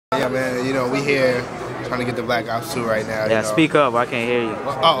man. You know, we here trying to get the Black Ops 2 right now. Yeah, you know. speak up. I can't hear you.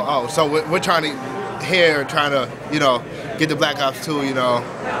 So we're trying to, you know, get the Black Ops 2, you know.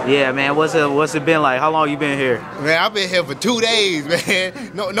 Yeah, man. What's it been like? How long you been here? Man, I've been here for 2 days,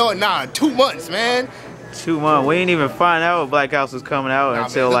 man. No, 2 months, man. 2 months. We ain't even find out Black Ops was coming out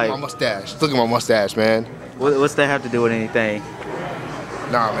until man, like. Look at my mustache. Look at my mustache, man. What's that have to do with anything?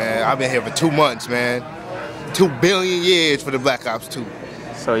 Nah, man. I've been here for 2 months, man. 2 billion years for the Black Ops 2.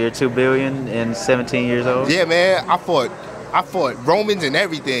 So you're 2 billion and 17 years old? Yeah, man. I fought Romans and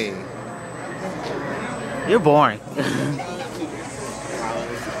everything. You're boring.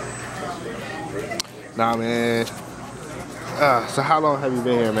 Nah, man. So how long have you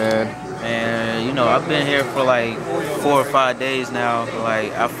been here, man? Man, you know, I've been here for like 4 or 5 days now.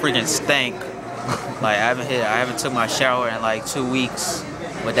 Like, I freaking stink. Like, I haven't took my shower in like 2 weeks,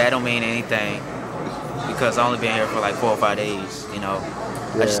 but that don't mean anything because I only been here for like 4 or 5 days. You know,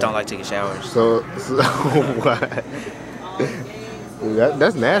 yeah. I just don't like taking showers. So what?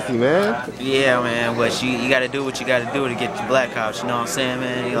 That's nasty, man. Yeah, man. But you gotta do what you gotta do to get the Black Ops. You know what I'm saying,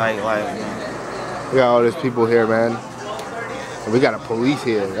 man? Like. We got all these people here, man. And we got a police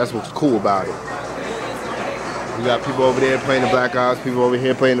here. That's what's cool about it. We got people over there playing the Black Ops, people over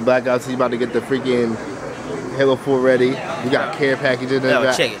here playing the Black Ops. He's about to get the freaking Halo 4 ready. We got care packages.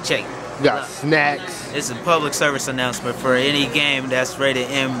 No, check it. We got snacks. It's a public service announcement for any game that's rated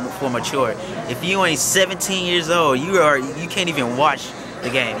M for mature. If you ain't 17 years old, you can't even watch the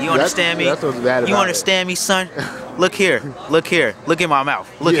game. You understand me? That's what's bad about You understand me, son? Look here. Look in my mouth.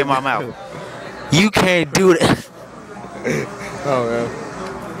 Look in my mouth. You can't do that. Oh, man.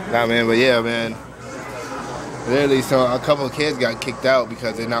 Nah, man, but yeah, man. Literally, so a couple of kids got kicked out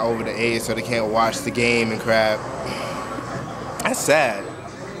because they're not over the age, so they can't watch the game and crap. That's sad.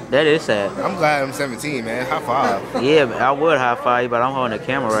 That is sad. I'm glad I'm 17, man. High five. Yeah, man, I would high five you, but I'm holding the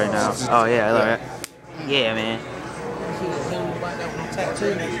camera right now. Oh, yeah, look. Yeah, man.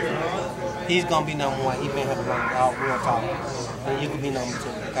 He's gonna be number 1. He been here all real talk. And you can be number 2.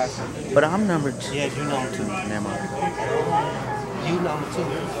 Okay? But I'm number 2. Yeah, you number 2. Never mind. You number 2.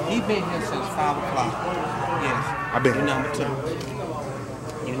 He been here since 5 o'clock. Yes. I've been. You number 2.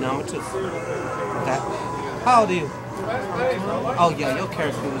 You number 2. Okay. How old are you? Oh yeah, your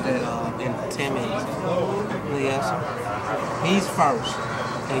character was at in 10 minutes. Yes. He's first.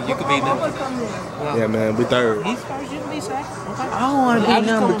 And you could be number 2. Well, yeah, man, we third. He's first, you can be second. Okay. I don't want to be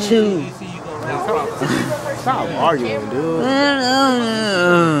number 2. Stop arguing, dude.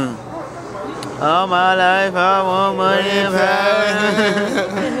 All my life I want money and power.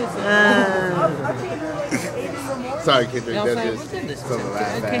 Sorry, Kendrick. You know what I'm That's saying? just something to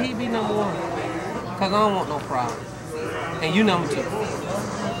laugh Can he at. be number 1? Because I don't want no problem. And you number 2.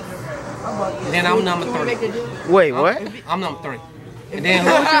 Then I'm number 3. Wait, what? I'm number 3. And then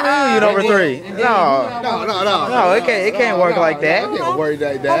You number 3? No, it can't work like that. It can't work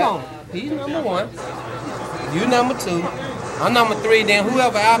like that. Hold on. He's number 1. You number 2. I'm number 3. Then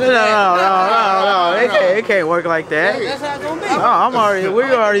whoever after that. No. It can't work like that. That's how it's gonna be. Oh,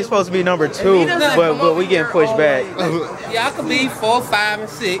 we're already supposed to be number 2, but we getting pushed back. Yeah, I could be 4, 5, and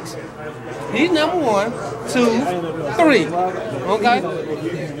 6. He's number 1, 2, 3. Okay.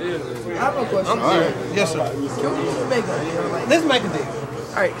 Yes, sir. Let's make a deal.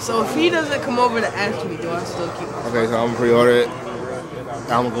 Alright, so if he doesn't come over to ask me, do I still keep my Okay, so I'm gonna pre-order it.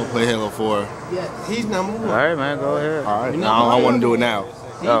 I'm gonna go play Halo 4. Yes. He's number 1. All right, man, go ahead. All right. No, I want to do it now.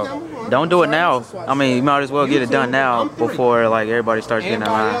 Oh, don't do it now. I mean, you might as well get it done now before like everybody starts getting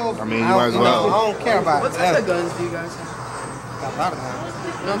online. I mean, you might as well. I don't care about What type of guns do you guys have? Got a lot of guns.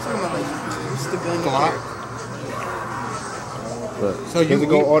 No, I'm talking about like, what's the gun you Glock. carry? So Does it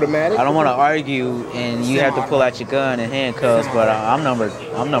go automatic? I don't want to argue, and you have to pull out your gun and handcuffs, but I'm number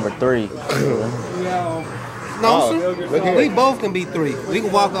 3. No, look sir. here. We both can be 3. We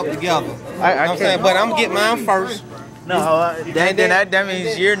can walk up together. I saying, but I'm gonna get mine first. No, that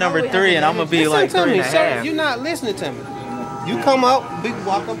means you're number 3, and I'm gonna be like 3 and a Sir, half. you're not listening to me. You come up, we can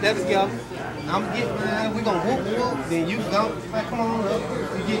walk up there together. I'm getting mine. We gonna whoop. Then you go. Like, come on up.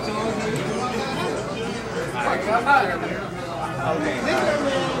 You get yours. Okay.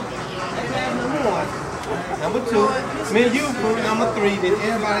 Number 2. Me and you number 3. Then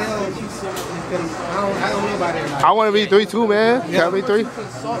everybody else. I don't know about everybody. I want to be 3 too, man. Can I be 3?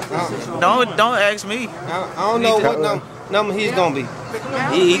 Don't ask me. I don't know what number he's gonna be.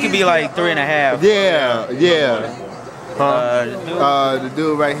 He could be like 3 and a half. Yeah. The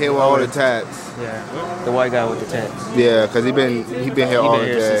dude right here with all the tats. Yeah, the white guy with the tats. Yeah, cause he been here all the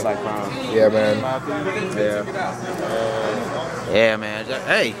day. Since like prom. Yeah, man. Yeah, man.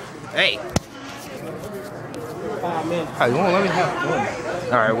 Hey. Hey, you won't let me have one.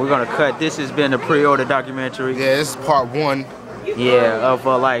 All right, we're gonna cut. This has been the pre-order documentary. Yeah, this is part 1. Yeah, of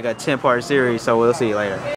like a 10-part series. So we'll see you later.